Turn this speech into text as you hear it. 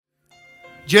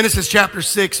Genesis chapter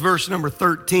 6, verse number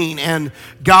 13. And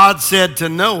God said to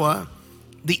Noah,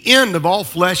 the end of all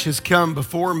flesh has come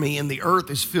before me, and the earth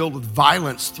is filled with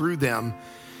violence through them.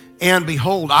 And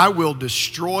behold, I will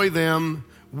destroy them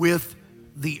with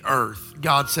the earth.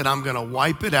 God said, I'm going to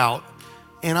wipe it out,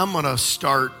 and I'm going to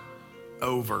start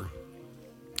over.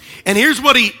 And here's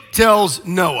what he tells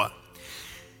Noah.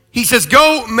 He says,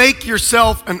 go make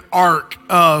yourself an ark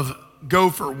of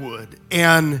gopher wood.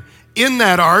 And in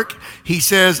that ark, he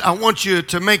says, I want you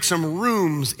to make some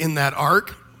rooms in that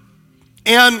ark.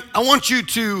 And I want you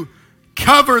to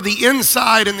cover the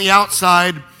inside and the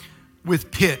outside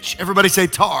with pitch. Everybody say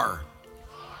tar.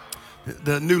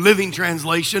 The New Living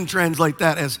Translation translate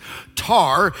that as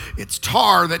tar. It's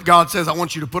tar that God says, I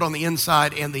want you to put on the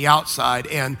inside and the outside.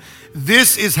 And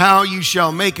this is how you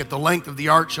shall make it. The length of the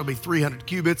ark shall be 300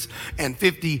 cubits and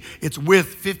its width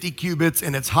 50 cubits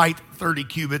and its height 30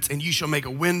 cubits. And you shall make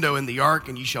a window in the ark,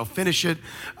 and you shall finish it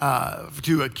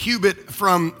to a cubit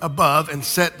from above, and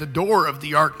set the door of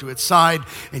the ark to its side.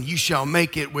 And you shall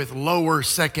make it with lower,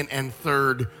 second, and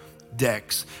third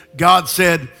decks. God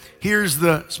said, here's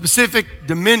the specific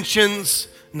dimensions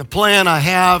and the plan I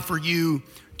have for you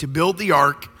to build the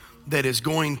ark that is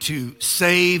going to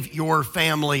save your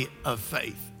family of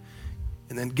faith.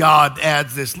 And then God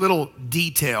adds this little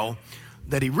detail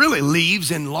that he really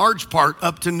leaves in large part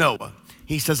up to Noah.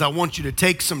 He says, I want you to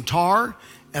take some tar,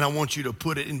 and I want you to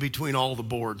put it in between all the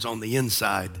boards on the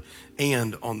inside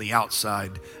and on the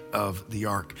outside of the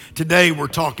ark. Today we're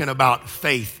talking about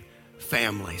faith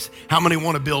families. How many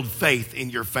want to build faith in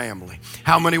your family?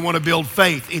 How many want to build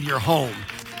faith in your home,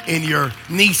 in your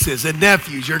nieces and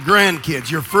nephews, your grandkids,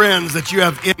 your friends that you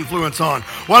have influence on?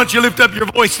 Why don't you lift up your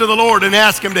voice to the Lord and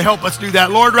ask him to help us do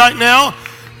that? Lord, right now,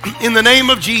 in the name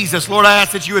of Jesus, Lord, I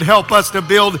ask that you would help us to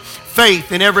build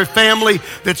faith in every family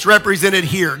that's represented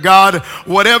here. God,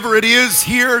 whatever it is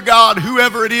here, God,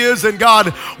 whoever it is, and God,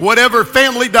 whatever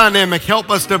family dynamic, help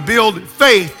us to build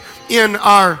faith in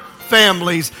our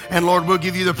families. And Lord, we'll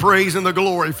give you the praise and the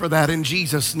glory for that in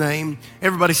Jesus' name.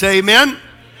 Everybody say amen. Amen.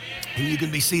 And you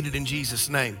can be seated in Jesus'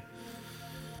 name.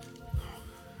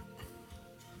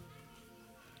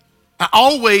 I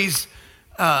always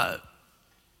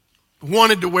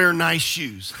wanted to wear nice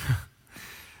shoes.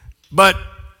 But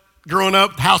growing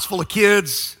up, house full of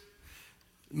kids,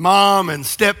 mom and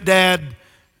stepdad,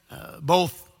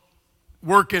 both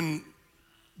working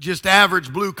just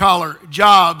average blue-collar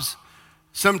jobs,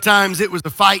 sometimes it was a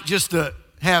fight just to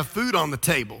have food on the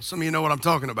table. Some of you know what I'm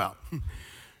talking about.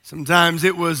 Sometimes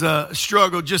it was a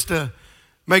struggle just to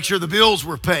make sure the bills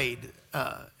were paid.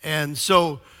 And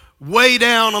so way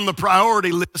down on the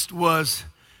priority list was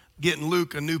getting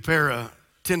Luke a new pair of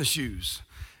tennis shoes.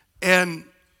 And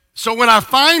so when I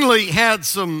finally had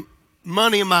some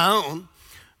money of my own,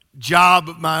 job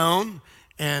of my own,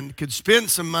 and could spend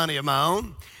some money of my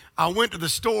own, I went to the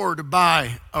store to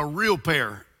buy a real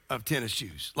pair of tennis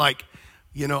shoes. Like,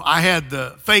 you know, I had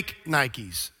the fake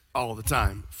Nikes all the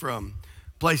time from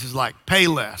places like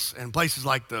Payless and places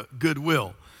like the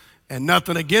Goodwill, and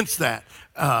nothing against that.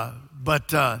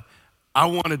 But I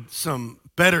wanted some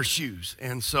better shoes.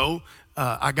 And so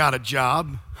I got a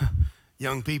job,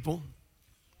 young people,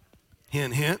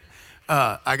 hint, hint.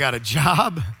 I got a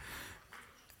job.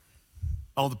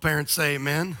 All the parents say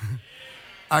amen.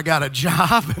 I got a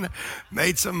job and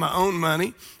made some of my own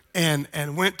money.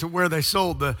 And went to where they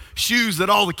sold the shoes that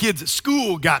all the kids at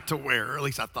school got to wear, or at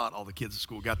least I thought all the kids at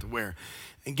school got to wear,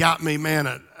 and got me,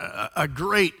 man, a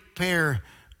great pair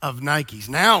of Nikes.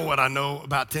 Now what I know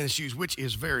about tennis shoes, which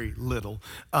is very little,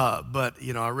 but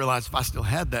you know, I realized if I still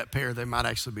had that pair, they might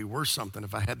actually be worth something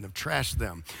if I hadn't have trashed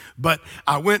them. But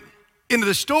I went into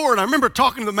the store, and I remember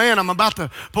talking to the man. I'm about to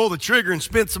pull the trigger and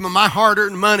spend some of my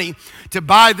hard-earned money to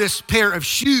buy this pair of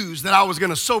shoes that I was going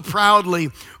to so proudly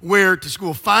wear to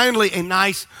school. Finally, a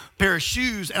nice pair of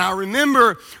shoes. And I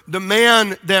remember the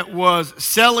man that was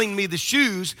selling me the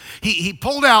shoes, he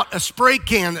pulled out a spray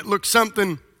can that looked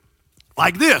something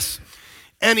like this.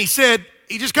 And he said,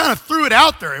 he just kind of threw it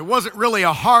out there. It wasn't really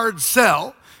a hard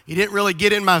sell. He didn't really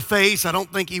get in my face. I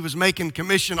don't think he was making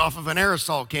commission off of an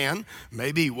aerosol can.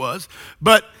 Maybe he was.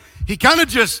 But he kind of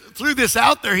just threw this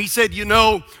out there. He said, you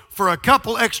know, for a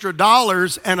couple extra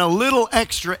dollars and a little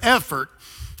extra effort,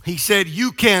 he said,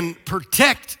 you can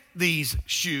protect these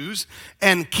shoes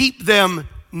and keep them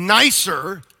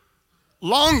nicer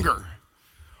longer.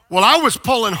 Well, I was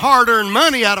pulling hard-earned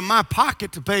money out of my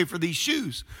pocket to pay for these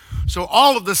shoes. So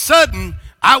all of a sudden,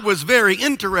 I was very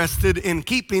interested in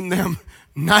keeping them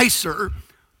nicer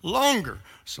longer.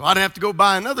 So I didn't have to go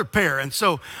buy another pair. And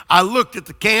so I looked at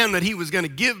the can that he was going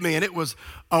to give me, and it was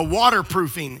a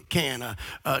waterproofing can,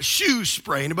 a shoe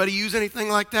spray. Anybody use anything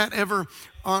like that ever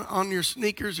on your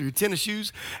sneakers or your tennis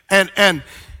shoes? And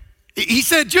he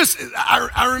said,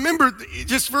 I remember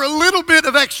just for a little bit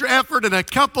of extra effort and a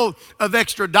couple of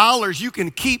extra dollars, you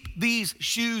can keep these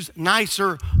shoes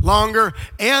nicer, longer.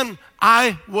 And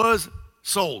I was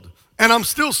sold. And I'm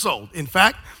still sold. In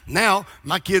fact, now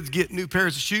my kids get new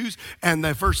pairs of shoes, and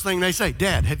the first thing they say,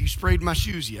 Dad, have you sprayed my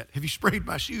shoes yet? Have you sprayed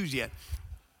my shoes yet?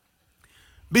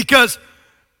 Because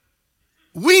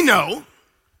we know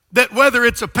that whether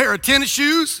it's a pair of tennis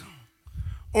shoes,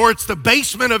 or it's the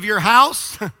basement of your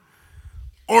house,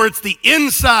 or it's the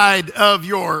inside of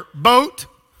your boat,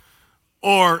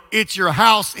 or it's your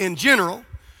house in general,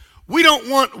 we don't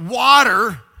want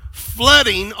water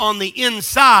flooding on the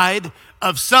inside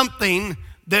of something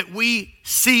that we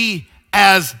see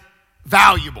as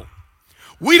valuable.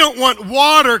 We don't want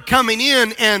water coming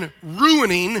in and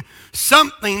ruining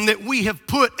something that we have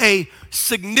put a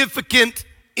significant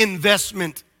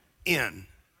investment in.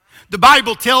 The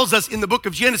Bible tells us in the book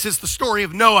of Genesis the story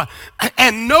of Noah,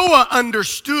 and Noah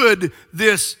understood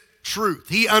this truth.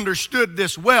 He understood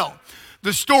this well.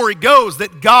 The story goes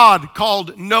that God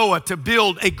called Noah to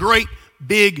build a great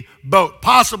big boat,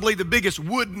 possibly the biggest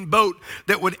wooden boat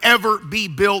that would ever be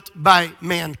built by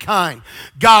mankind.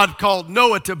 God called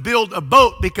Noah to build a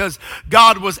boat because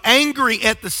God was angry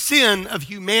at the sin of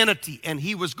humanity, and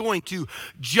he was going to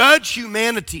judge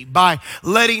humanity by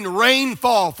letting rain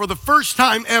fall for the first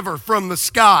time ever from the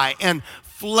sky and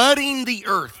flooding the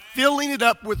earth, filling it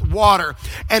up with water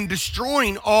and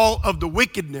destroying all of the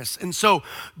wickedness. And so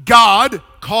God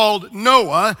called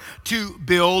Noah to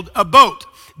build a boat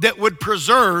that would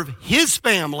preserve his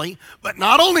family, but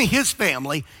not only his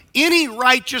family, any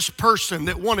righteous person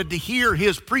that wanted to hear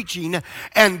his preaching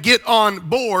and get on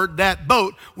board that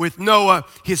boat with Noah,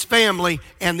 his family,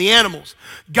 and the animals.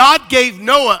 God gave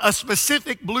Noah a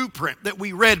specific blueprint that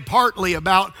we read partly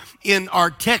about in our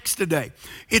text today.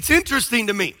 It's interesting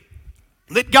to me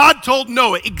that God told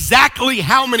Noah exactly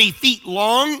how many feet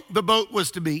long the boat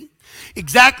was to be,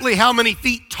 exactly how many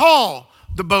feet tall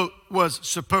the boat was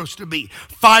supposed to be.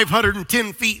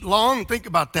 510 feet long. Think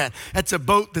about that. That's a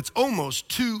boat that's almost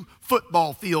 2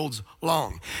 football fields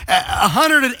long.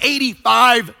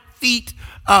 185 feet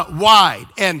wide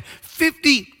and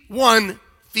 51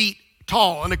 feet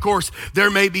tall. And of course, there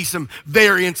may be some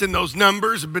variance in those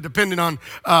numbers, but depending on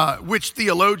which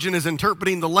theologian is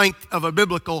interpreting the length of a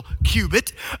biblical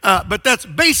cubit. But that's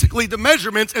basically the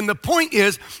measurements. And the point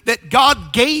is that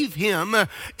God gave him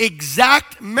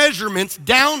exact measurements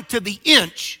down to the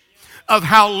inch of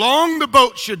how long the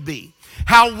boat should be,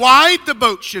 how wide the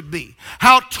boat should be,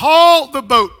 how tall the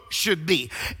boat should be.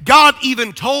 God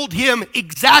even told him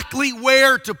exactly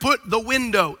where to put the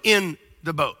window in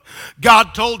the boat.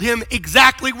 God told him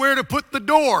exactly where to put the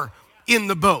door in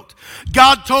the boat.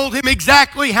 God told him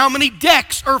exactly how many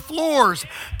decks or floors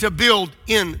to build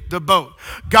in the boat.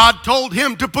 God told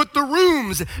him to put the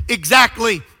rooms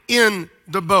exactly in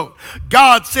the boat.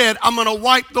 God said, I'm going to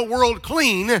wipe the world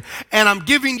clean, and I'm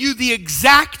giving you the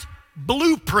exact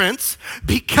blueprints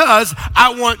because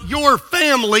I want your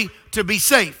family to be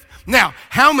safe. Now,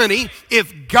 how many,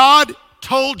 if God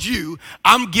told you,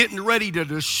 I'm getting ready to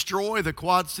destroy the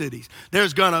Quad Cities,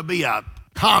 there's going to be a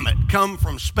comet come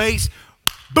from space,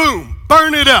 boom,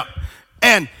 burn it up,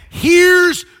 and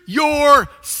here's your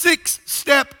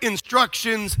 6-step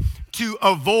instructions to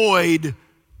avoid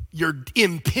your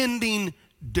impending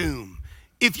doom.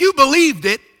 If you believed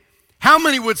it, how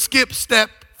many would skip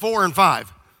step 4 and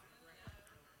 5?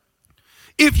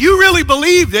 If you really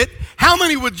believed it, how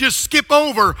many would just skip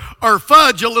over or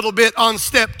fudge a little bit on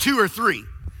step 2 or 3?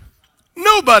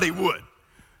 Nobody would.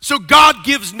 So God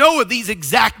gives Noah these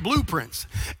exact blueprints,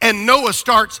 and Noah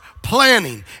starts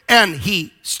planning, and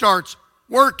he starts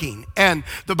working. And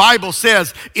the Bible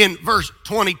says in verse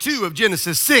 22 of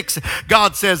Genesis 6,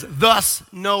 God says, thus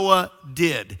Noah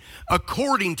did,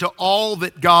 according to all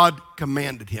that God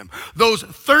commanded him. Those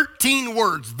 13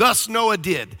 words, thus Noah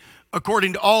did,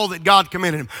 according to all that God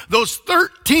commanded him. Those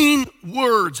 13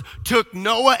 words took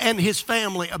Noah and his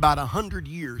family about 100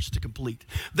 years to complete.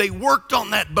 They worked on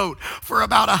that boat for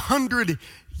about 100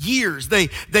 years. They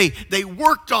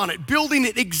worked on it, building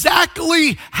it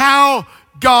exactly how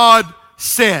God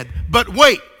said. But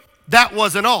wait, that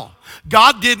wasn't all.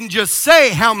 God didn't just say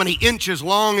how many inches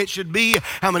long it should be,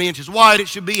 how many inches wide it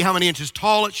should be, how many inches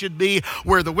tall it should be,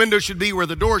 where the window should be, where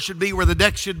the door should be, where the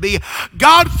deck should be.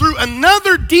 God threw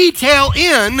another detail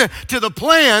in to the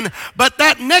plan, but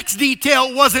that next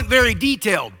detail wasn't very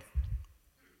detailed.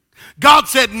 God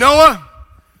said, Noah,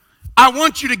 I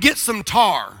want you to get some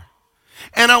tar,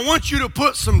 and I want you to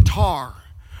put some tar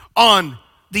on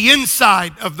the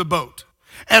inside of the boat.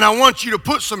 And I want you to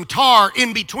put some tar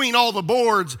in between all the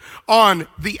boards on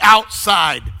the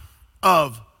outside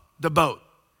of the boat.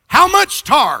 How much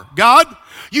tar, God?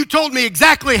 You told me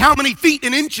exactly how many feet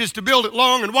and inches to build it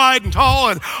long and wide and tall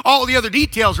and all the other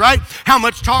details, right? How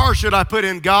much tar should I put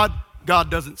in, God?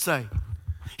 God doesn't say.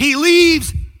 He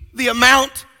leaves the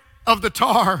amount of the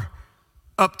tar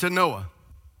up to Noah.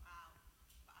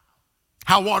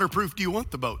 How waterproof do you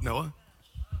want the boat, Noah?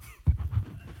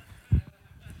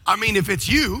 I mean, if it's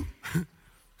you,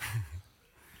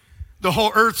 the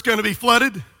whole earth's going to be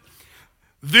flooded.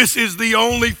 This is the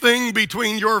only thing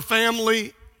between your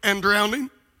family and drowning.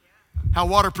 How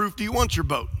waterproof do you want your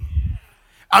boat?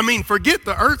 I mean, forget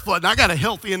the earth flood. I got a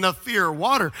healthy enough fear of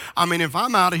water. I mean, if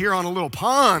I'm out of here on a little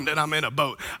pond and I'm in a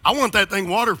boat, I want that thing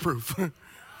waterproof.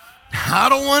 I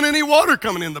don't want any water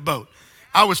coming in the boat.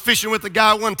 I was fishing with a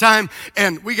guy one time,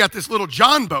 and we got this little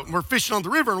John boat, and we're fishing on the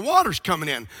river, and water's coming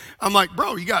in. I'm like,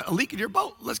 bro, you got a leak in your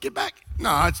boat? Let's get back.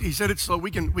 No, he said it's slow. We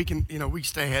can, we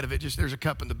stay ahead of it. Just there's a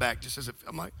cup in the back, just as if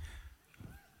I'm like,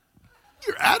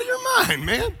 you're out of your mind,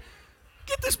 man.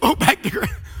 Get this boat back to ground.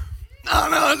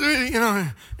 No,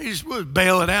 you just would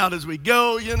bail it out as we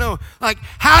go. Like,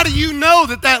 how do you know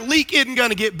that leak isn't going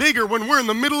to get bigger when we're in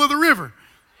the middle of the river?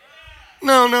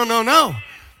 No.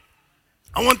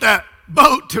 I want that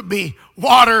boat to be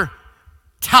watertight.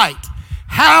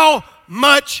 How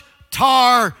much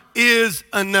tar is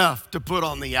enough to put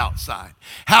on the outside?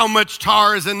 How much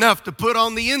tar is enough to put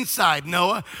on the inside,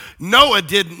 Noah? Noah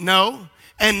didn't know,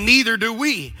 and neither do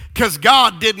we, because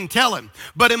God didn't tell him.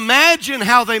 But imagine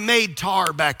how they made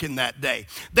tar back in that day.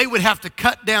 They would have to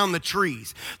cut down the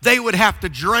trees. They would have to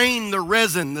drain the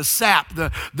resin, the sap,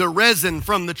 the resin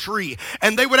from the tree.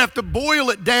 And they would have to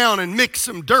boil it down and mix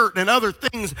some dirt and other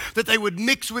things that they would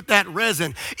mix with that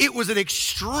resin. It was an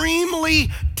extremely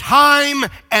time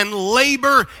and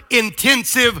labor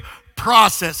intensive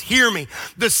process. Hear me.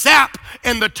 The sap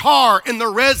and the tar and the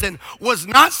resin was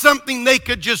not something they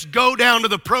could just go down to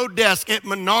the pro desk at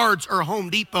Menards or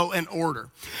Home Depot and order.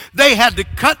 They had to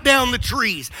cut down the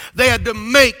trees. They had to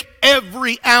make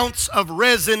every ounce of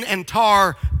resin and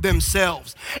tar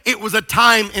themselves. It was a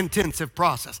time-intensive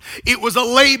process. It was a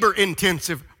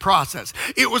labor-intensive process.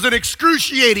 It was an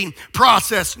excruciating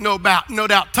process, no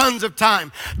doubt. Tons of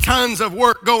time, tons of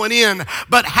work going in.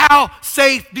 But how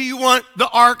safe do you want the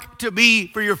ark to be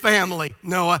for your family,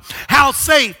 Noah? How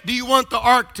safe do you want the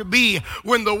ark to be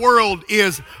when the world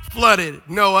is flooded,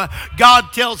 Noah?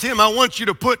 God tells him, I want you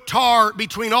to put tar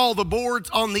between all the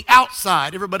boards on the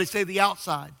outside. Everybody say the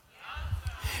outside.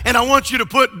 And I want you to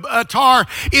put tar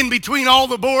in between all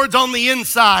the boards on the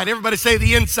inside. Everybody say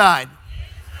the inside.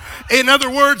 In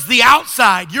other words, the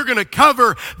outside. You're going to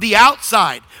cover the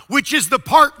outside, which is the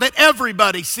part that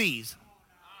everybody sees.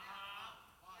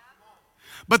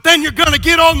 But then you're going to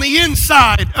get on the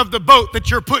inside of the boat that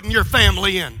you're putting your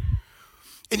family in.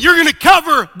 And you're going to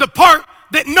cover the part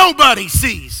that nobody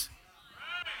sees.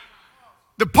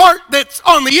 The part that's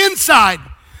on the inside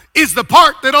is the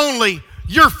part that only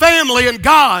your family and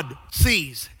God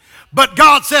sees. But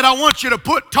God said, I want you to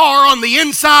put tar on the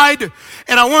inside,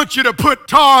 and I want you to put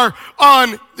tar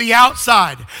on the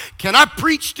outside. Can I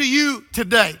preach to you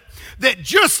today that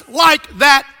just like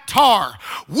that tar,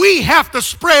 we have to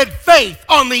spread faith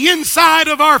on the inside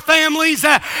of our families,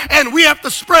 and we have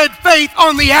to spread faith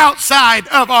on the outside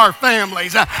of our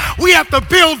families. We have to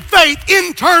build faith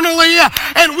internally,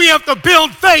 and we have to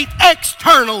build faith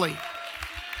externally.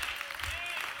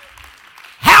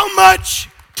 How much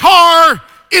tar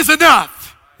is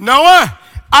enough? Noah,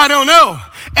 I don't know,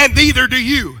 and neither do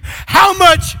you. How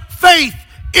much faith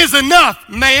is enough?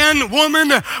 Man, woman,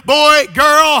 boy,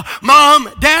 girl, mom,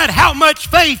 dad, how much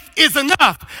faith is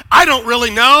enough? I don't really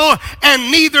know,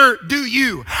 and neither do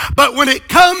you. But when it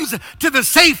comes to the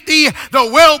safety, the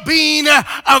well-being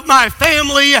of my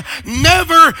family,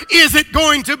 never is it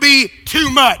going to be too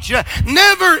much.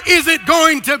 Never is it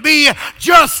going to be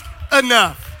just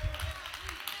enough.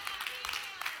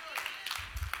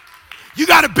 You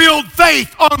got to build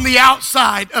faith on the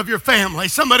outside of your family.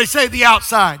 Somebody say the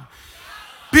outside.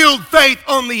 Build faith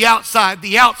on the outside.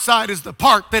 The outside is the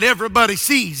part that everybody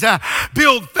sees.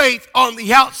 Build faith on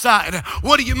the outside.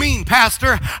 What do you mean,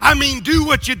 Pastor? I mean, do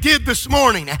what you did this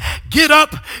morning. Get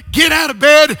up, get out of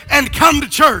bed, and come to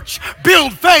church.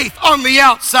 Build faith on the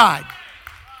outside.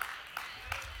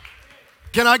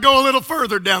 Can I go a little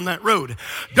further down that road?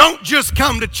 Don't just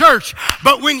come to church,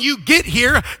 but when you get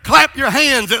here, clap your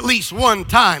hands at least one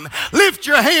time. Lift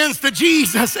your hands to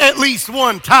Jesus at least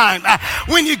one time.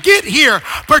 When you get here,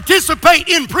 participate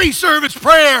in pre-service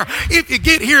prayer. If you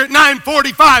get here at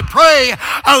 9:45, pray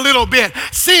a little bit.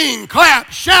 Sing,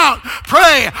 clap, shout,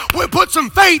 pray. Put some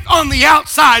faith on the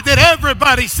outside that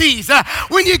everybody sees.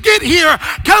 When you get here,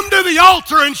 come to the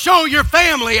altar and show your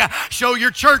family, show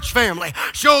your church family,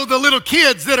 show the little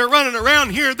kids that are running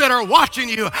around here that are watching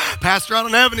you. Pastor, I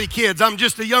don't have any kids. I'm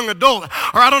just a young adult.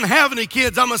 Or I don't have any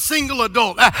kids. I'm a single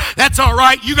adult. That's all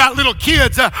right. You got little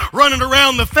kids running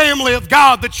around the family of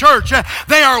God, the church.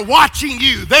 They are watching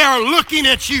you. They are looking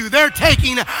at you. They're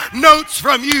taking notes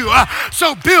from you.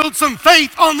 So build some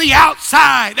faith on the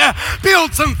outside.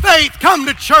 Build some faith. Come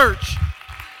to church.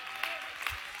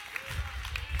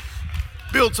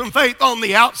 Build some faith on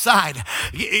the outside.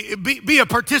 Be a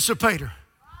participator.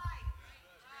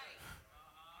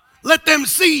 Let them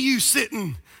see you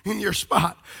sitting in your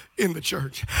spot in the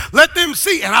church. Let them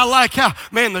see. And I like how,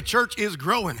 man, the church is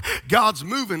growing. God's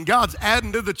moving. God's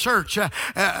adding to the church.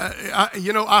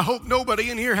 I hope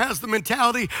nobody in here has the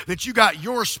mentality that you got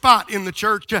your spot in the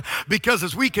church, because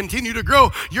as we continue to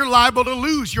grow, you're liable to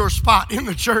lose your spot in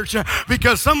the church,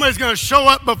 because somebody's going to show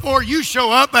up before you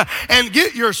show up and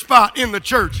get your spot in the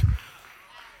church.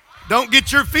 Don't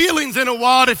get your feelings in a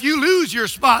wad if you lose your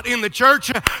spot in the church.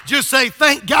 Just say,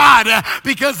 thank God,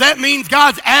 because that means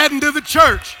God's adding to the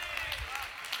church.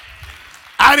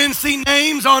 I didn't see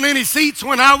names on any seats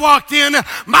when I walked in.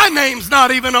 My name's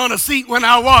not even on a seat when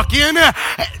I walk in.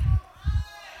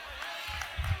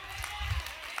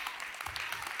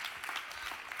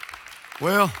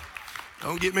 Well,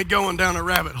 don't get me going down a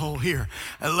rabbit hole here.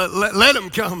 Let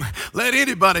them come. Let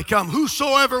anybody come.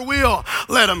 Whosoever will,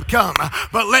 let them come.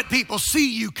 But let people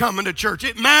see you coming to church.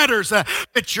 It matters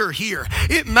that you're here.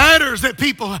 It matters that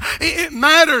it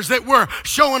matters that we're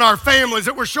showing our families,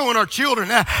 that we're showing our children,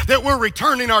 that we're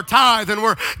returning our tithe and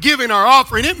we're giving our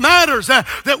offering. It matters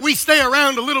that we stay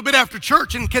around a little bit after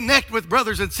church and connect with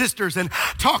brothers and sisters and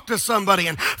talk to somebody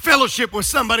and fellowship with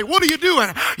somebody. What are you doing?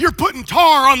 You're putting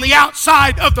tar on the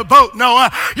outside of the boat. No,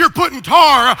 you're putting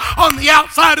tar on the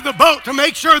outside of the boat to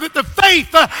make sure that the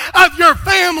faith of your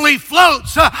family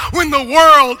floats when the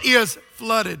world is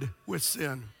flooded with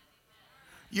sin.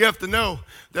 You have to know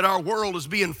that our world is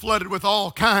being flooded with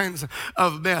all kinds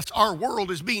of mess. Our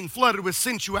world is being flooded with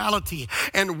sensuality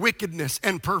and wickedness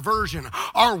and perversion.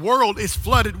 Our world is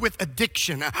flooded with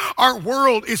addiction. Our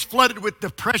world is flooded with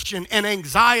depression and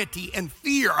anxiety and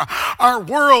fear. Our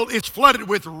world is flooded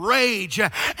with rage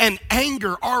and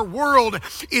anger. Our world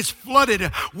is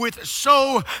flooded with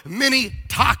so many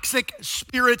toxic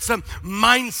spirits,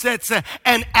 mindsets,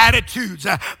 and attitudes.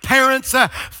 Parents,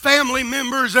 family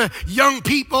members, young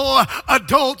people,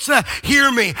 adults,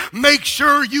 hear me. Make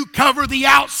sure you cover the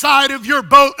outside of your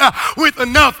boat with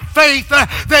enough faith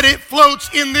that it floats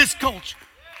in this culture.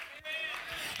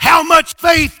 How much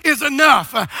faith is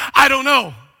enough? I don't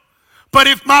know. But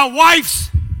if my wife's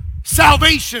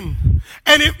salvation,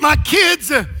 and if my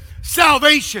kids'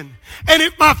 salvation, and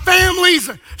if my family's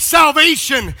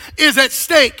salvation is at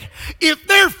stake, if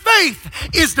their faith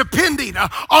is depending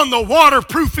on the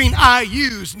waterproofing I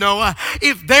use, Noah,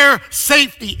 if their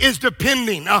safety is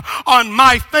depending on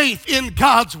my faith in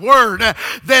God's word,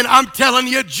 then I'm telling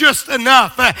you, just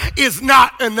enough is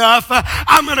not enough.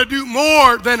 I'm going to do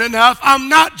more than enough. I'm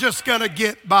not just going to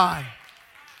get by.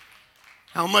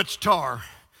 How much tar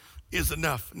is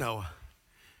enough, Noah?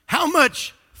 How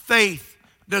much faith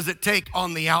does it take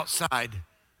on the outside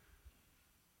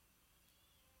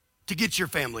to get your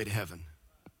family to heaven?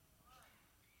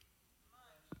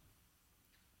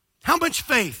 How much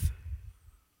faith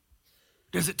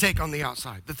does it take on the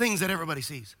outside? The things that everybody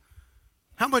sees.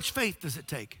 How much faith does it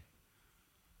take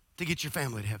to get your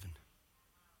family to heaven?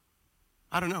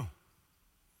 I don't know.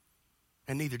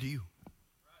 And neither do you.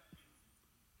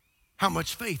 How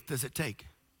much faith does it take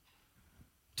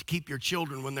to keep your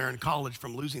children when they're in college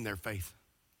from losing their faith?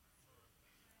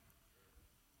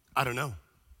 I don't know.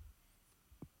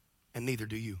 And neither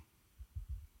do you.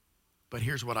 But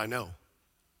here's what I know.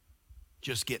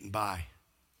 Just getting by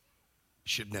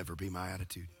should never be my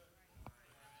attitude.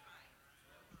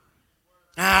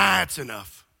 That's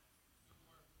enough.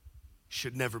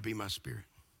 Should never be my spirit.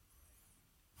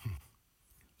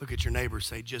 Look at your neighbor,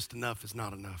 say, just enough is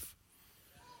not enough.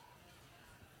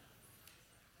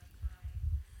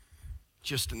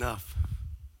 Just enough.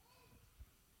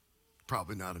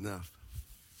 Probably not enough.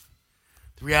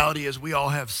 The reality is we all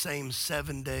have same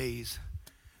 7 days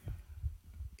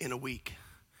in a week.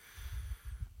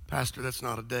 Pastor, that's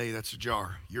not a day, that's a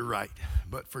jar. You're right.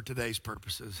 But for today's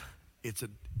purposes, it's a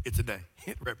day.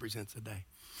 It represents a day.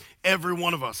 Every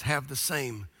one of us have the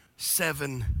same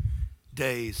 7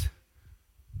 days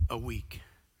a week.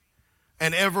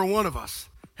 And every one of us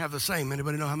have the same.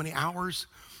 Anybody know how many hours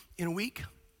in a week?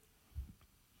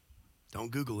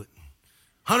 Don't Google it.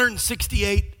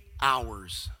 168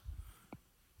 hours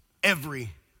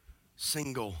every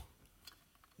single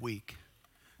week.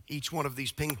 Each one of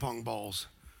these ping pong balls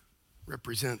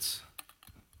represents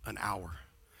an hour.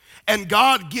 And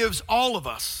God gives all of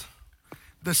us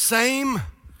the same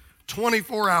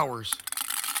 24 hours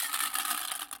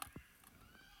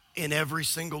in every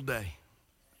single day.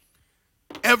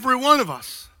 Every one of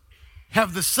us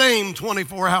have the same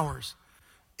 24 hours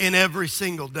in every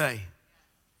single day.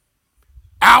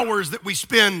 Hours that we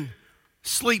spend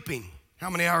sleeping. How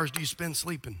many hours do you spend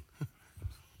sleeping?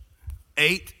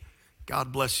 8?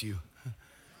 God bless you.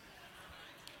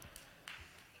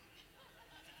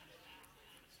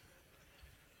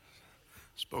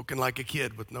 Spoken like a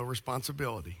kid with no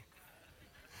responsibility.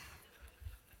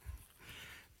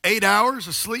 8 hours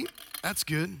of sleep, that's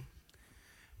good.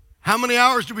 How many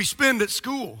hours do we spend at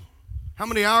school? How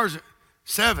many hours?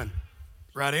 7.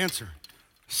 Right answer.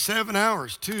 7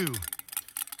 hours. 2,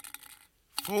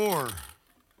 4,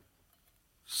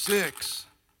 6,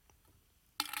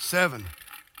 7.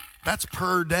 That's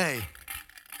per day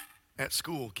at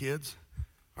school, kids.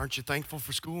 Aren't you thankful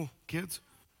for school, kids?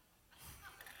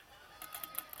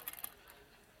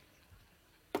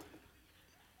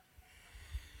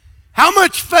 How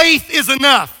much faith is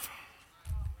enough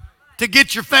to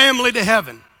get your family to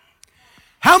heaven?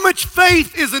 How much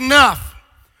faith is enough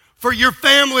for your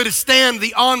family to stand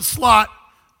the onslaught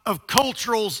of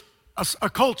a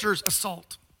culture's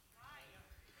assault?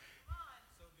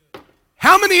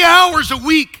 How many hours a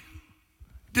week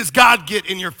does God get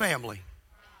in your family?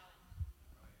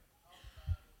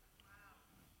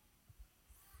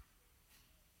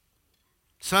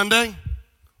 Sunday, we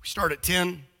start at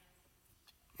 10.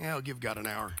 Yeah, I'll give God an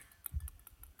hour.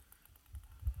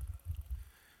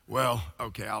 Well,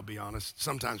 okay, I'll be honest.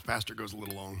 Sometimes Pastor goes a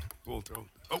little long. We'll throw.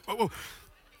 Oh.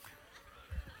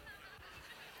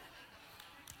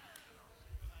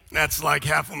 That's like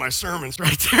half of my sermons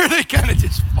right there. They kind of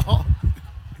just fall.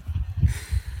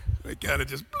 They kind of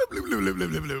just bloop, bloop, bloop, bloop,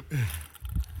 bloop, bloop.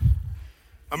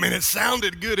 I mean, it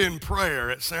sounded good in prayer.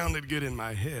 It sounded good in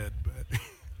my head, but.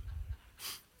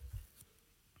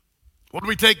 What do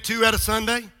we take 2 out of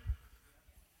Sunday?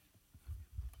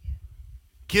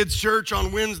 Kids' church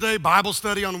on Wednesday, Bible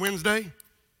study on Wednesday?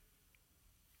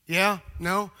 Yeah?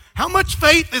 No? How much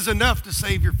faith is enough to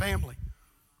save your family?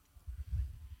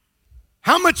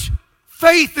 How much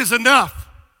faith is enough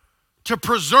to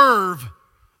preserve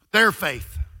their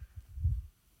faith?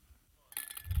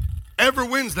 Every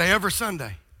Wednesday, every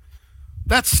Sunday.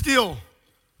 That's still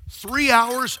 3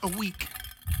 hours a week.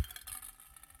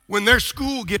 When their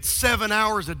school gets 7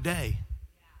 hours a day.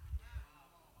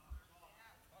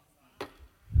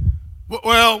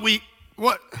 Well, let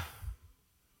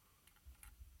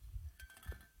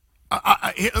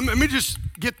me just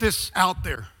get this out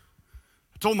there.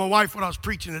 I told my wife what I was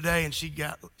preaching today, and she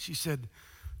said,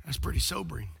 that's pretty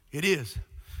sobering. It is.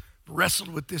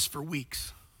 Wrestled with this for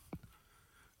weeks.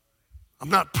 I'm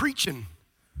not preaching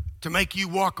to make you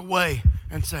walk away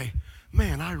and say,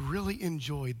 man, I really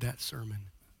enjoyed that sermon.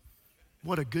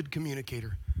 What a good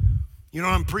communicator. You know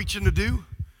what I'm preaching to do?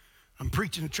 I'm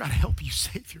preaching to try to help you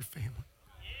save your family.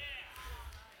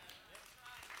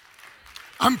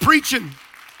 I'm preaching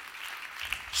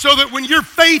so that when your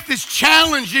faith is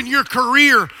challenged in your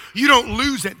career, you don't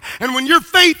lose it. And when your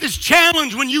faith is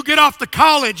challenged when you get off to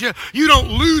college, you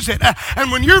don't lose it.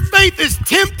 And when your faith is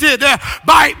tempted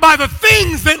by the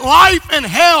things that life and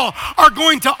hell are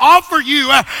going to offer you,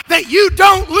 that you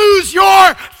don't lose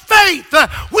your faith.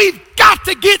 We've got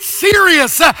to get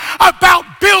serious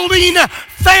about building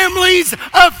families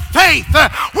of faith.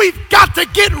 We've got to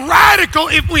get radical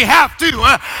if we have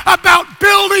to about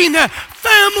building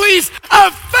families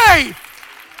of faith.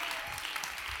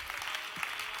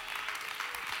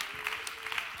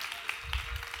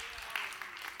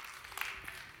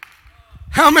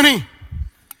 How many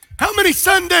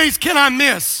Sundays can I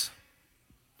miss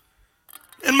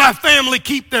and my family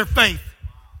keep their faith?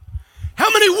 How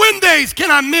many Wednesdays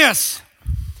can I miss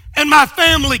and my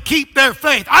family keep their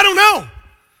faith? I don't know.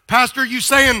 Pastor, you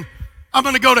saying I'm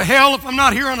going to go to hell if I'm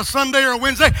not here on a Sunday or a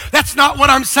Wednesday. That's not what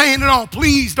I'm saying at all.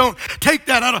 Please don't take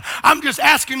that out of. I'm just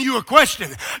asking you a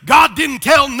question. God didn't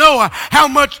tell Noah how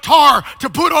much tar to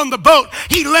put on the boat.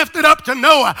 He left it up to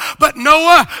Noah. But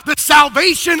Noah, the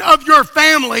salvation of your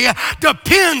family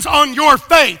depends on your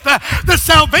faith. The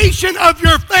salvation of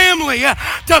your family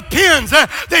depends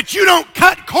that you don't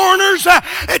cut corners,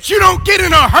 that you don't get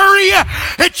in a hurry,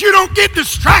 that you don't get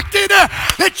distracted,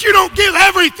 that you don't give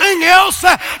everything else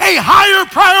a higher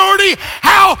priority.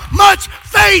 How much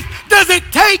faith does it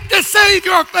take to save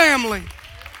your family?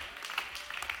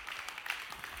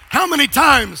 How many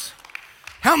times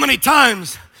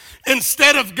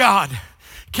instead of God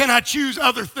can I choose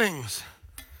other things?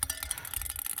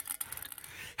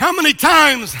 How many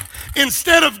times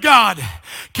instead of God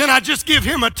can I just give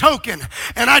him a token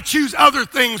and I choose other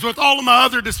things with all of my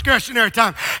other discretionary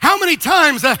time? How many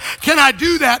times can I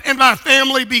do that and my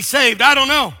family be saved? I don't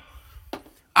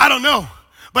know.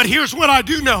 But here's what I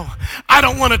do know. I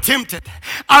don't want to tempt it.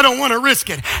 I don't want to risk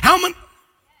it. How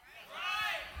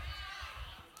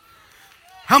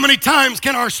many times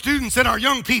can our students and our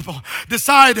young people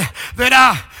decide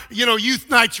that youth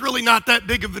night's really not that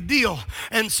big of a deal?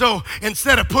 And so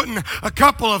instead of putting a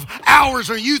couple of hours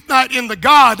of youth night in the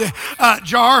God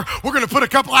jar, we're going to put a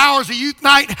couple hours of youth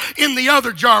night in the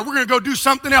other jar. We're going to go do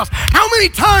something else. How many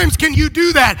times can you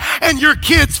do that and your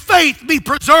kids' faith be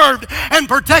preserved and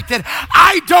protected?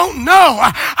 I don't know.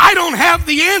 I don't have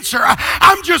the answer.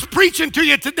 I'm just preaching to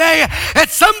you today that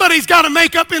somebody's got to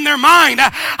make up in their mind.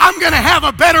 I'm going to have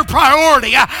a better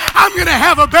priority. I'm going to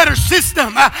have a better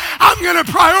system. I'm going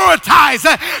to prioritize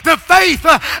the faith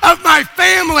of my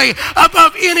family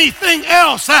above anything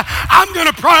else. I'm going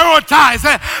to prioritize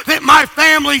that my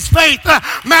family's faith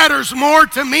matters more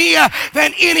to me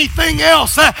than anything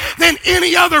else, than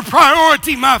any other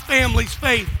priority. My family's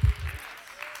faith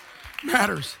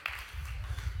matters.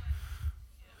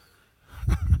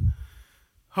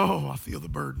 Oh, I feel the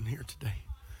burden here today.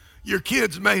 Your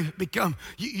kids may become,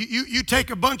 you take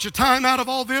a bunch of time out of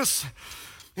all this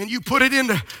and you put it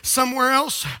into somewhere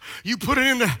else. You put it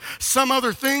into some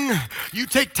other thing. You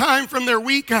take time from their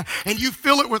week and you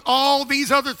fill it with all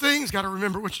these other things. Got to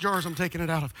remember which jars I'm taking it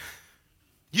out of.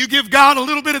 You give God a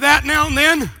little bit of that now and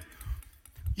then.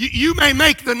 You may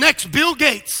make the next Bill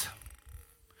Gates.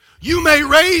 You may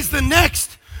raise the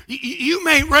next,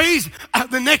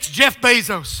 the next Jeff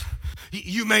Bezos.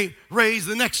 You may raise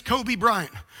the next Kobe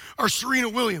Bryant or Serena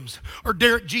Williams or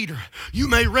Derek Jeter. You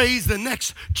may raise the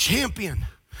next champion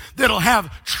that'll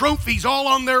have trophies all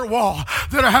on their wall,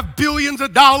 that'll have billions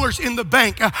of dollars in the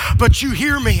bank. But you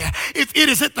hear me, if it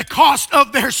is at the cost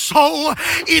of their soul,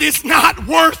 it is not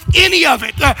worth any of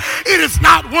it. It is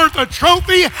not worth a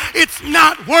trophy. It's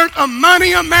not worth a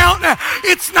money amount.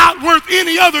 It's not worth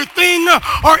any other thing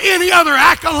or any other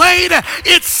accolade.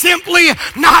 It's simply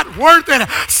not worth it.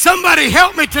 Somebody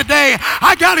help me today.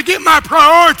 I got to get my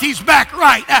priorities back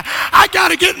right. I got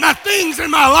to get my things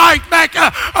in my life back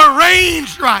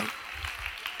arranged right.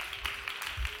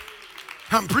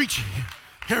 I'm preaching.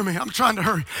 Hear me. I'm trying to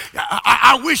hurry.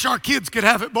 I wish our kids could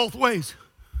have it both ways.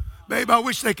 Babe, I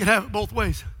wish they could have it both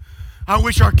ways. I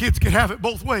wish our kids could have it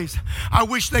both ways. I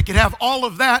wish they could have all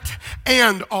of that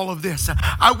and all of this.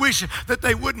 I wish that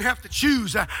they wouldn't have to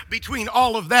choose between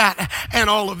all of that and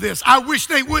all of this. I wish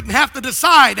they wouldn't have to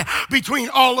decide between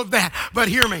all of that. But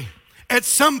hear me. At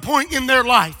some point in their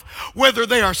life, whether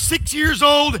they are 6 years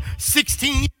old,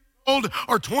 16 years old,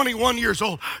 or 21 years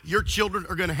old, your children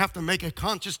are going to have to make a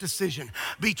conscious decision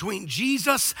between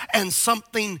Jesus and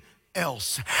something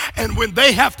else. And when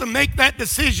they have to make that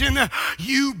decision,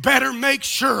 you better make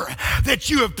sure that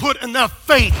you have put enough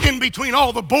faith in between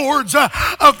all the boards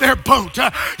of their boat.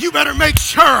 You better make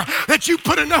sure that you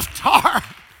put enough tar.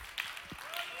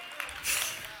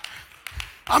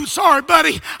 I'm sorry,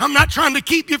 buddy. I'm not trying to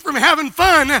keep you from having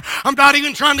fun. I'm not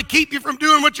even trying to keep you from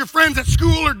doing what your friends at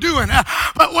school are doing.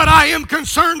 But what I am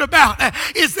concerned about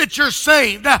is that you're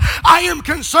saved. I am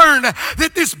concerned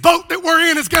that this boat that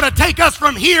we're in is going to take us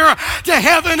from here to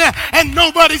heaven, and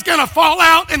nobody's going to fall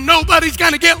out and nobody's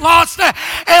going to get lost.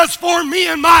 As for me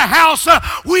and my house,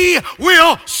 we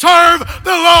will serve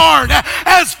the Lord.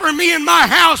 As for me and my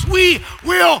house, we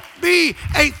will be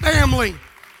a family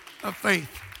of faith.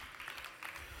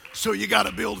 So you got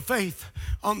to build faith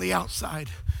on the outside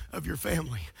of your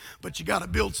family, but you got to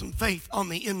build some faith on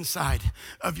the inside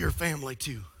of your family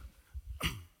too.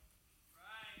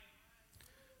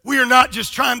 We are not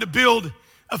just trying to build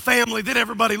a family that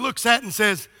everybody looks at and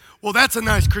says, well, that's a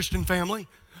nice Christian family.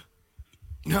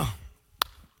 No.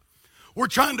 We're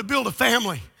trying to build a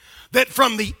family that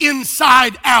from the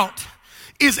inside out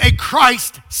is a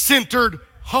Christ-centered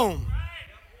home.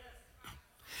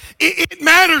 It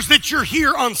matters that you're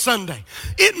here on Sunday.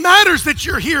 It matters that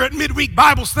you're here at midweek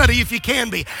Bible study if you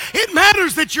can be. It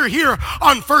matters that you're here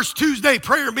on First Tuesday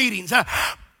prayer meetings.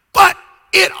 But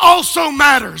it also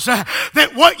matters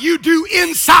that what you do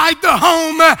inside the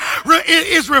home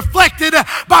is reflected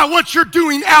by what you're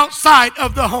doing outside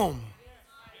of the home.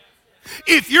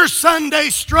 If your Sunday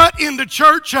strut into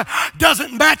church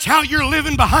doesn't match how you're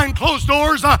living behind closed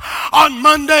doors on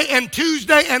Monday and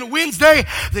Tuesday and Wednesday,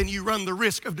 then you run the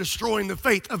risk of destroying the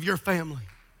faith of your family.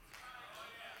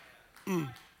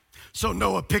 So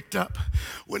Noah picked up,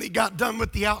 when he got done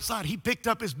with the outside, he picked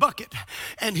up his bucket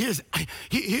and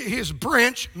his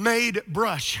branch-made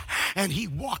brush, and he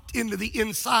walked into the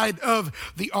inside of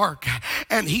the ark.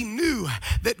 And he knew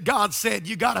that God said,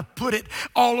 you got to put it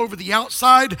all over the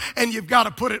outside and you've got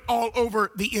to put it all over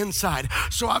the inside.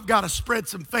 So I've got to spread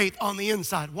some faith on the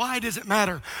inside. Why does it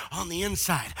matter on the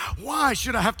inside? Why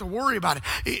should I have to worry about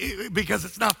it? Because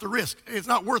it's not the risk. It's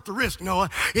not worth the risk, Noah.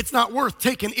 It's not worth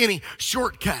taking any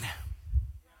shortcut.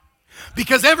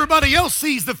 Because everybody else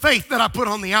sees the faith that I put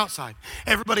on the outside.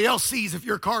 Everybody else sees if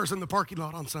your car's in the parking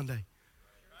lot on Sunday.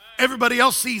 Everybody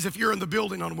else sees if you're in the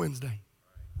building on Wednesday.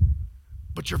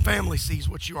 But your family sees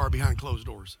what you are behind closed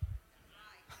doors.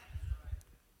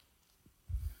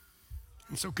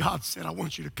 And so God said, I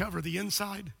want you to cover the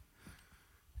inside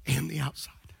and the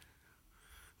outside.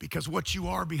 Because what you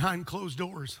are behind closed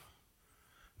doors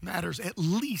matters at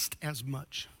least as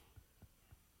much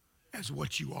as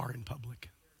what you are in public.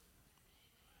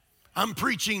 I'm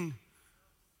preaching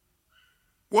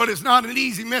what is not an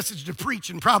easy message to preach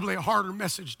and probably a harder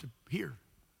message to hear.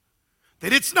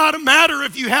 That it's not a matter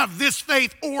if you have this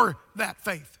faith or that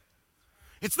faith.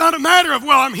 It's not a matter of,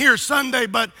 well, I'm here Sunday,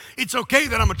 but it's okay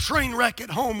that I'm a train wreck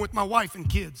at home with my wife and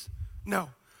kids. No,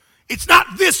 it's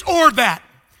not this or that.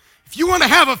 If you want to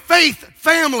have a faith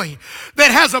family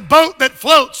that has a boat that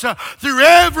floats through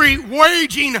every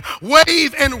raging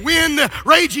wave and wind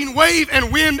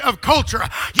of culture,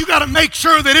 you got to make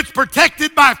sure that it's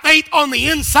protected by faith on the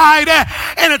inside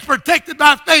and it's protected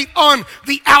by faith on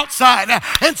the outside.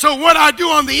 And so what I do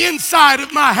on the inside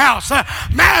of my house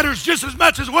matters just as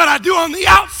much as what I do on the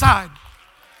outside.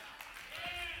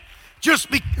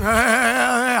 Just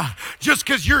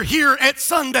because you're here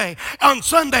on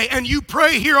Sunday and you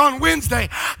pray here on Wednesday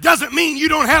doesn't mean you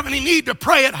don't have any need to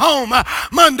pray at home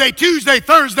Monday, Tuesday,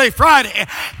 Thursday, Friday.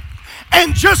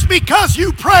 And just because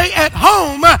you pray at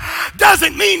home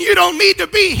doesn't mean you don't need to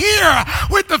be here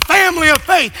with the family of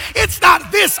faith. It's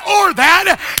not this or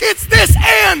that. It's this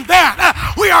and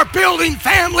that. We are building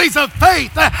families of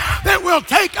faith that will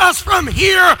take us from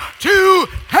here to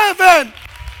heaven.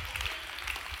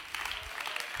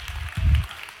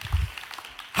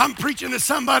 I'm preaching to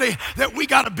somebody that we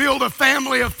got to build a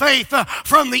family of faith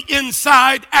from the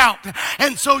inside out.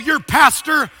 And so your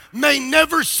pastor may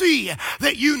never see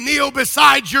that you kneel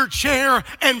beside your chair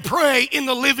and pray in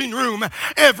the living room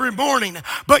every morning.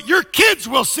 But your kids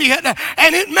will see it,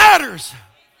 and it matters.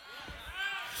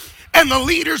 And the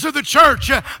leaders of the church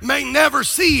may never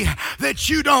see that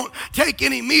you don't take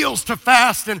any meals to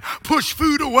fast and push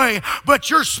food away. But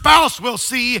your spouse will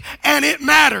see, and it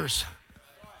matters.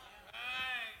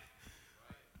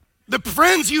 The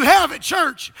friends you have at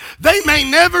church, they may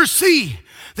never see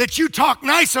that you talk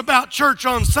nice about church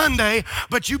on Sunday,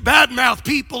 but you badmouth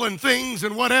people and things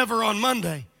and whatever on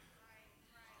Monday.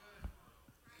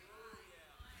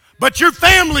 But your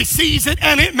family sees it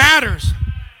and it matters.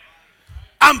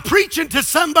 I'm preaching to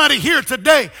somebody here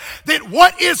today that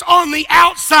what is on the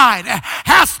outside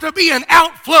has to be an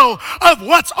outflow of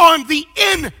what's on the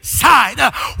inside.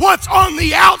 What's on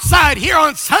the outside here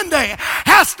on Sunday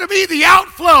has to be the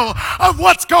outflow of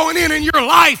what's going in your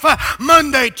life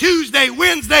Monday, Tuesday,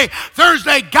 Wednesday,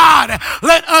 Thursday. God,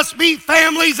 let us be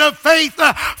families of faith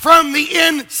from the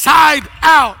inside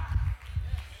out.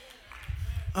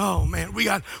 Oh man, we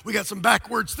got some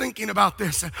backwards thinking about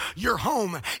this. Your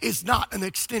home is not an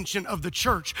extension of the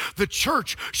church. The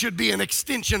church should be an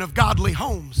extension of godly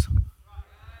homes.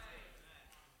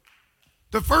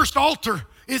 The first altar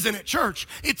isn't at church,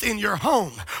 it's in your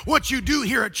home. What you do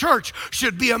here at church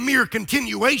should be a mere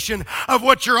continuation of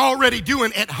what you're already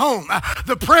doing at home.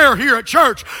 The prayer here at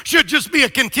church should just be a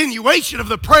continuation of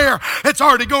the prayer that's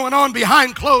already going on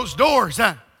behind closed doors.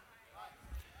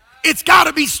 It's got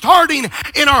to be starting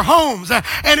in our homes.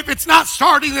 And if it's not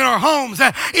starting in our homes,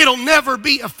 it'll never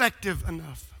be effective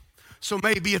enough. So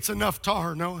maybe it's enough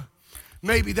tar, Noah.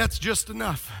 Maybe that's just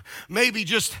enough. Maybe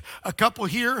just a couple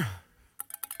here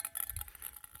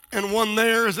and one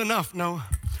there is enough, Noah.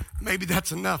 Maybe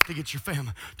that's enough to get your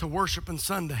family to worship on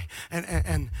Sunday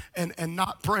and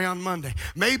not pray on Monday.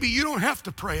 Maybe you don't have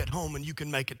to pray at home and you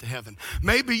can make it to heaven.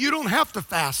 Maybe you don't have to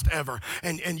fast ever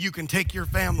and you can take your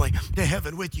family to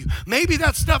heaven with you. Maybe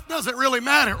that stuff doesn't really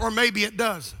matter, or maybe it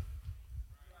does.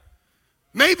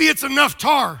 Maybe it's enough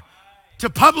tar to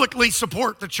publicly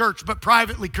support the church but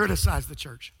privately criticize the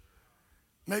church.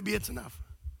 Maybe it's enough.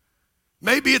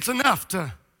 Maybe it's enough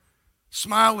to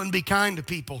smile and be kind to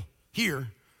people here,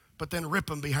 but then rip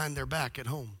them behind their back at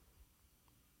home.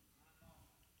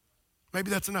 Maybe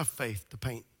that's enough faith to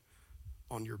paint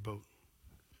on your boat.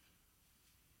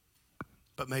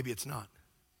 But maybe it's not.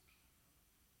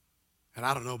 And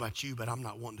I don't know about you, but I'm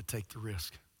not wanting to take the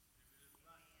risk.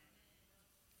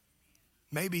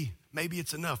 Maybe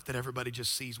it's enough that everybody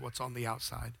just sees what's on the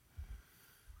outside,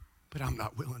 but I'm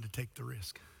not willing to take the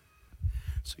risk.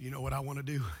 So you know what I want to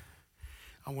do?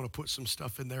 I want to put some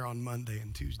stuff in there on Monday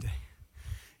and Tuesday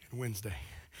and Wednesday.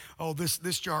 Oh,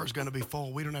 this jar is going to be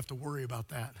full. We don't have to worry about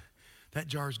that. That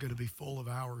jar is going to be full of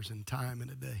hours and time in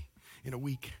a day, in a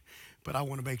week. But I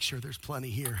want to make sure there's plenty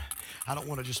here. I don't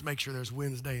want to just make sure there's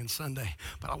Wednesday and Sunday,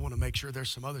 but I want to make sure there's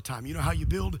some other time. You know how you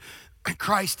build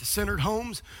Christ-centered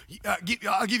homes?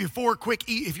 I'll give you 4 quick,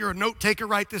 if you're a note taker,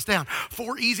 write this down.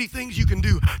 4 easy things you can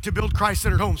do to build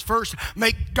Christ-centered homes. First,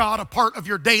 make God a part of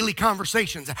your daily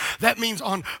conversations. That means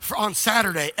on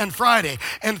Saturday and Friday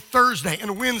and Thursday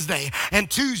and Wednesday and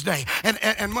Tuesday and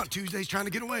Tuesday's trying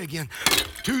to get away again.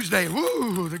 Tuesday,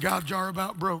 woo, the God jar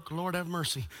about broke. Lord have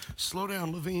mercy. Slow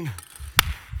down, Levine.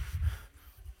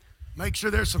 Make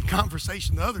sure there's some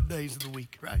conversation the other days of the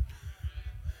week, right?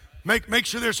 Make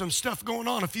sure there's some stuff going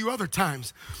on a few other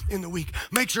times in the week.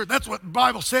 Make sure, that's what the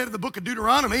Bible said in the book of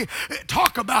Deuteronomy.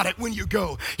 Talk about it when you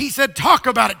go. He said, talk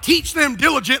about it. Teach them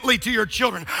diligently to your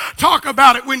children. Talk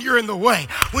about it when you're in the way,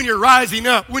 when you're rising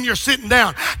up, when you're sitting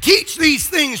down. Teach these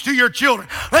things to your children.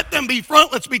 Let them be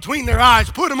frontlets between their eyes.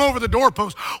 Put them over the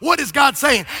doorpost. What is God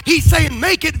saying? He's saying,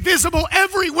 make it visible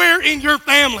everywhere in your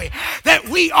family that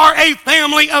we are a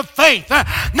family of faith.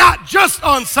 Not just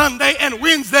on Sunday and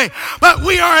Wednesday, but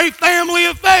we are a family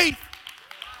of faith.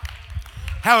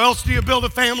 How else do you build a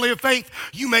family of faith?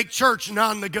 You make church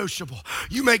non-negotiable.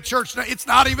 You make church, it's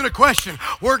not even a question.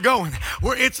 We're going.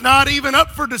 It's not even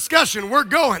up for discussion. We're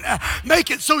going.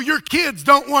 Make it so your kids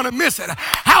don't want to miss it.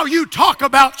 How you talk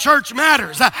about church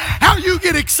matters. How you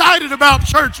get excited about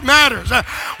church matters.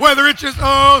 Whether it's just,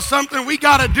 something we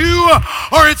got to do,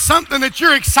 or it's something that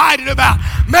you're excited about.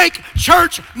 Make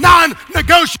church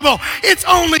non-negotiable. It's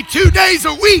only 2 days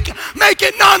a week. Make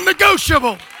it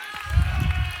non-negotiable.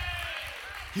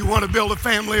 You want to build a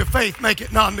family of faith, make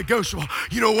it non-negotiable.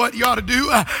 You know what you ought to do?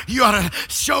 You ought to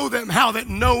show them how that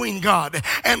knowing God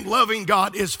and loving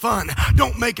God is fun.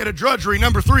 Don't make it a drudgery.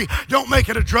 Number 3, don't make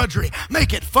it a drudgery.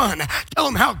 Make it fun. Tell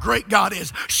them how great God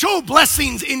is. Show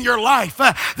blessings in your life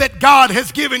that God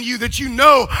has given you that you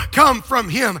know come from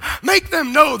Him. Make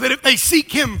them know that if they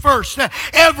seek Him first,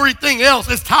 everything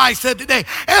else, as Ty said today,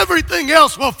 everything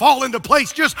else will fall into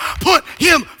place. Just put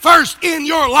Him first in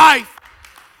your life.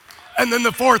 And then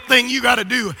the 4th thing you got to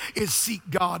do is seek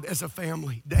God as a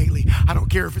family daily. I don't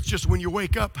care if it's just when you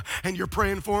wake up and you're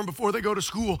praying for them before they go to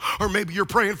school, or maybe you're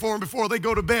praying for them before they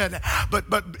go to bed.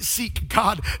 But seek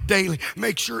God daily.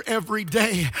 Make sure every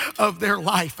day of their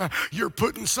life you're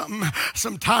putting some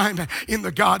time in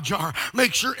the God jar.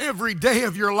 Make sure every day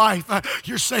of your life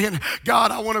you're saying,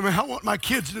 God, I want my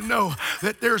kids to know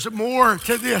that there's more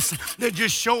to this than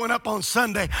just showing up on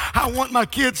Sunday. I want my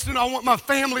kids to know. I want my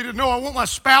family to know. I want my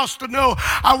spouse to know.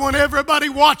 I want everybody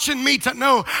watching me to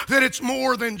know that it's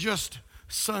more than just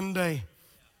Sunday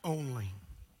only.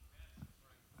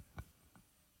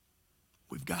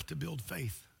 We've got to build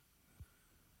faith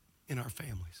in our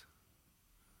families.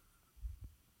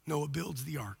 Noah builds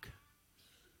the ark.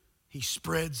 He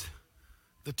spreads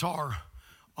the tar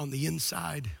on the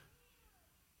inside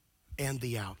and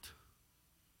the out.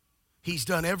 He's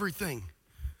done everything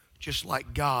just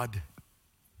like God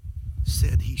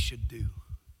said he should do.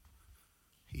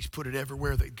 He's put it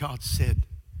everywhere that God said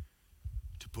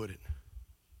to put it.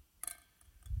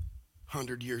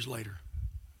 100 years later.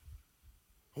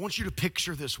 I want you to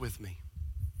picture this with me.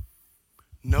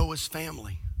 Noah's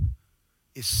family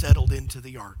is settled into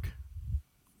the ark.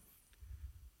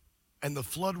 And the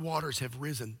flood waters have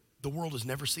risen. The world has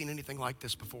never seen anything like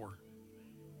this before.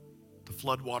 The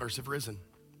flood waters have risen.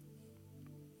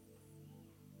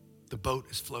 The boat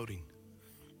is floating.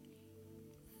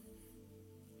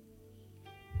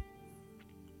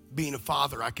 Being a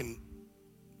father, I can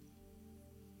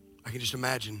just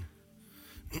imagine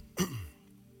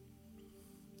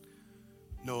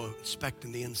Noah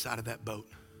inspecting the inside of that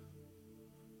boat.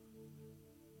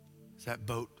 as that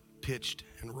boat pitched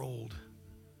and rolled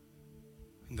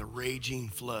in the raging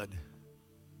flood.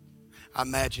 I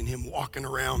imagine him walking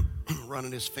around,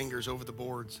 running his fingers over the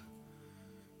boards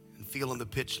and feeling the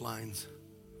pitch lines,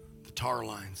 the tar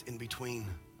lines in between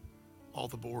all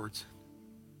the boards.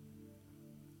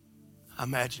 I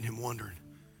imagine him wondering,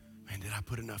 man, did I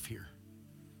put enough here?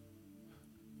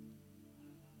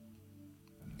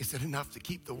 Is it enough to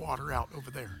keep the water out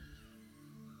over there?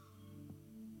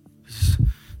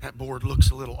 That board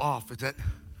looks a little off.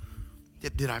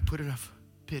 Did I put enough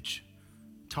pitch,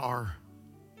 tar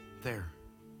there?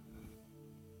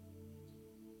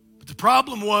 But the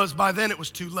problem was, by then it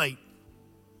was too late.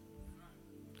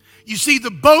 You see, the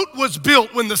boat was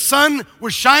built when the sun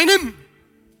was shining,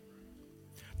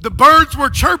 the birds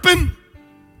were chirping,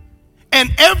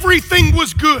 and everything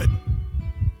was good.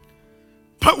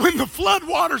 But when the flood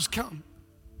waters come,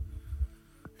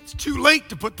 it's too late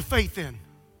to put the faith in.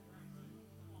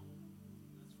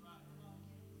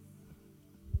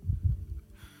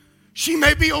 She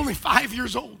may be only 5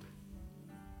 years old.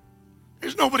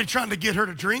 There's nobody trying to get her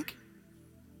to drink.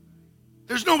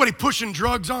 There's nobody pushing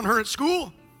drugs on her at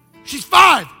school. She's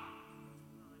 5.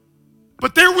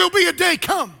 But there will be a day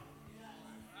come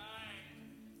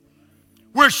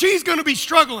where she's going to be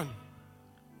struggling.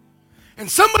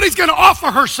 And somebody's going to offer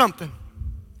her something.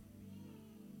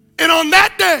 And on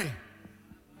that day,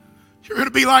 you're going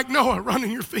to be like Noah,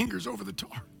 running your fingers over the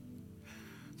tar.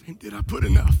 Saying, did I put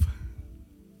enough?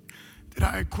 Did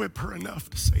I equip her enough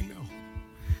to say no?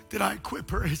 Did I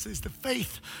equip her? Is the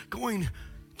faith going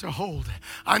to hold?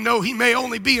 I know he may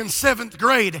only be in 7th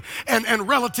grade and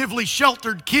relatively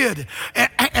sheltered kid.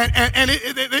 And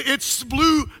it's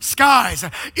blue skies.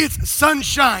 It's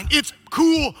sunshine. It's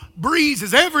cool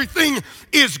breezes. Everything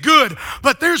is good.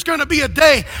 But there's going to be a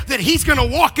day that he's going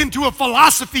to walk into a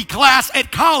philosophy class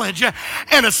at college,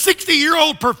 and a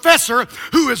 60-year-old professor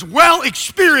who is well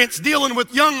experienced dealing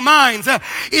with young minds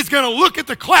is going to look at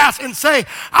the class and say,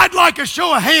 I'd like a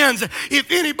show of hands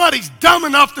if anybody's dumb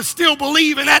enough to still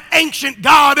believe in that ancient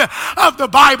God of the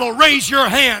Bible. Raise your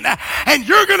hand. And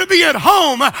you're going to be at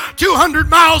home 200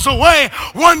 miles away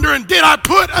wondering, did I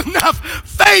put enough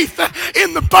faith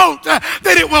in the boat that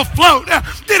it will float?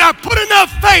 Did I put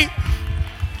enough faith?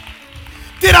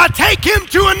 Did I take him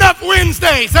to enough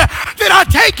Wednesdays? Did I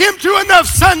take him to enough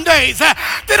Sundays?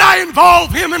 Did I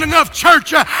involve him in enough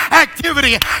church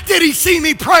activity? Did he see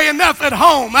me pray enough at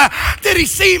home? Did he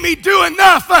see me do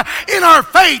enough in our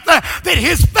faith that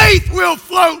his faith will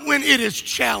float when it is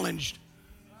challenged?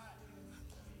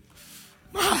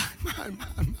 My.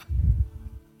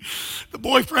 The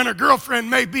boyfriend or girlfriend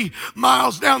may be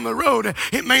miles down the road.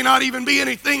 It may not even be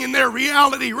anything in their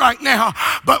reality right now.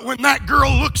 But when that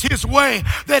girl looks his way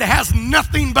that has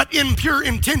nothing but impure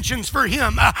intentions for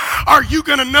him, are you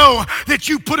going to know that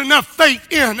you put enough faith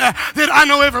in that? I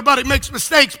know everybody makes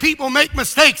mistakes. People make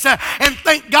mistakes. And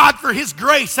thank God for his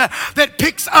grace that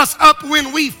picks us up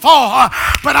when we fall.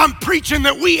 But I'm preaching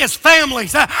that we as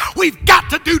families, we've got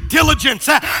to do diligence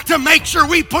to make sure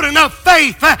we put enough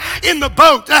faith in the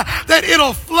boat that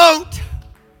it'll float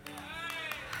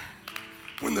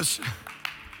when the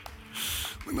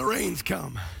rains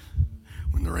come.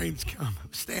 When the rains come.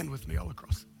 Stand with me all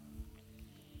across.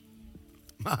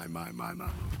 My.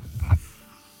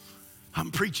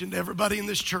 I'm preaching to everybody in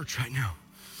this church right now.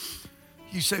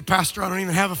 You say, Pastor, I don't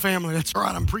even have a family. That's all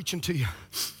right, I'm preaching to you.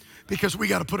 Because we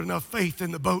got to put enough faith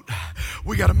in the boat.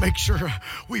 We got to make sure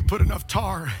we put enough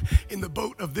tar in the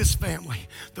boat of this family,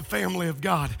 the family of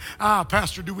God.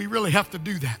 Pastor, do we really have to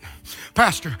do that?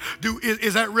 Pastor,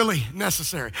 is that really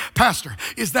necessary? Pastor,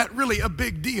 is that really a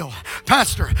big deal?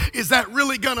 Pastor, is that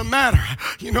really going to matter?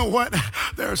 You know what?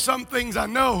 There are some things I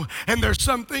know and there's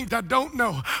some things I don't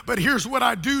know. But here's what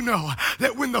I do know,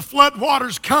 that when the flood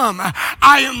waters come,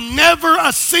 I am never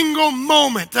a single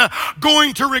moment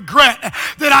going to regret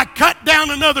that I cut down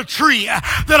another tree,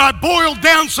 that I boiled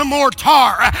down some more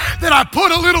tar, that I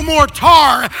put a little more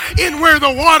tar in where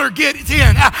the water gets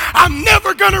in. I'm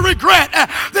never going to regret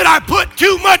that I put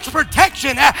too much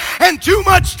protection and too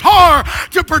much tar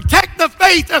to protect the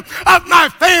faith of my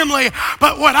family.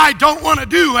 But what I don't want to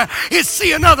do is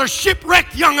see another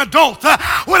shipwrecked young adult.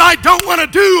 What I don't want to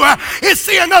do is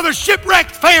see another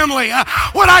shipwrecked family.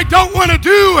 What I don't want to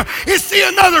do is see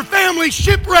another family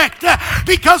shipwrecked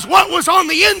because what was on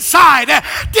the inside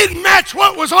didn't match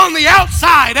what was on the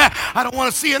outside. I don't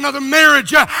want to see another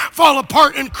marriage fall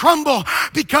apart and crumble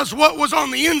because what was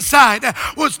on the inside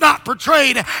was not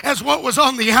portrayed as what was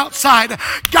on the outside.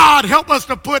 God, help us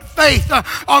to put faith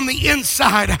on the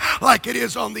inside like it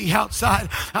is on the outside.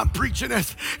 I'm preaching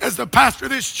as the pastor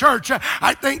of this church.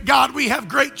 I thank God God, we have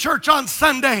great church on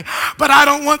Sunday, but I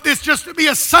don't want this just to be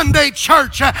a Sunday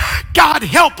church. God,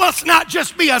 help us not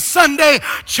just be a Sunday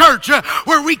church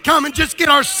where we come and just get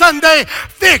our Sunday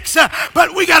fix,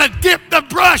 but we got to dip the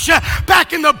brush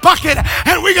back in the bucket,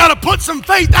 and we got to put some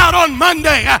faith out on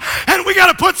Monday, and we got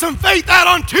to put some faith out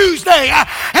on Tuesday,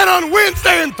 and on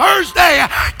Wednesday and Thursday.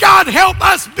 God, help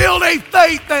us build a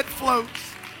faith that floats.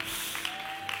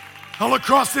 All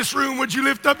across this room, would you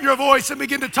lift up your voice and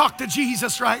begin to talk to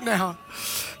Jesus right now?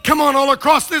 Come on, all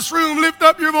across this room, lift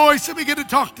up your voice and begin to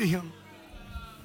talk to him.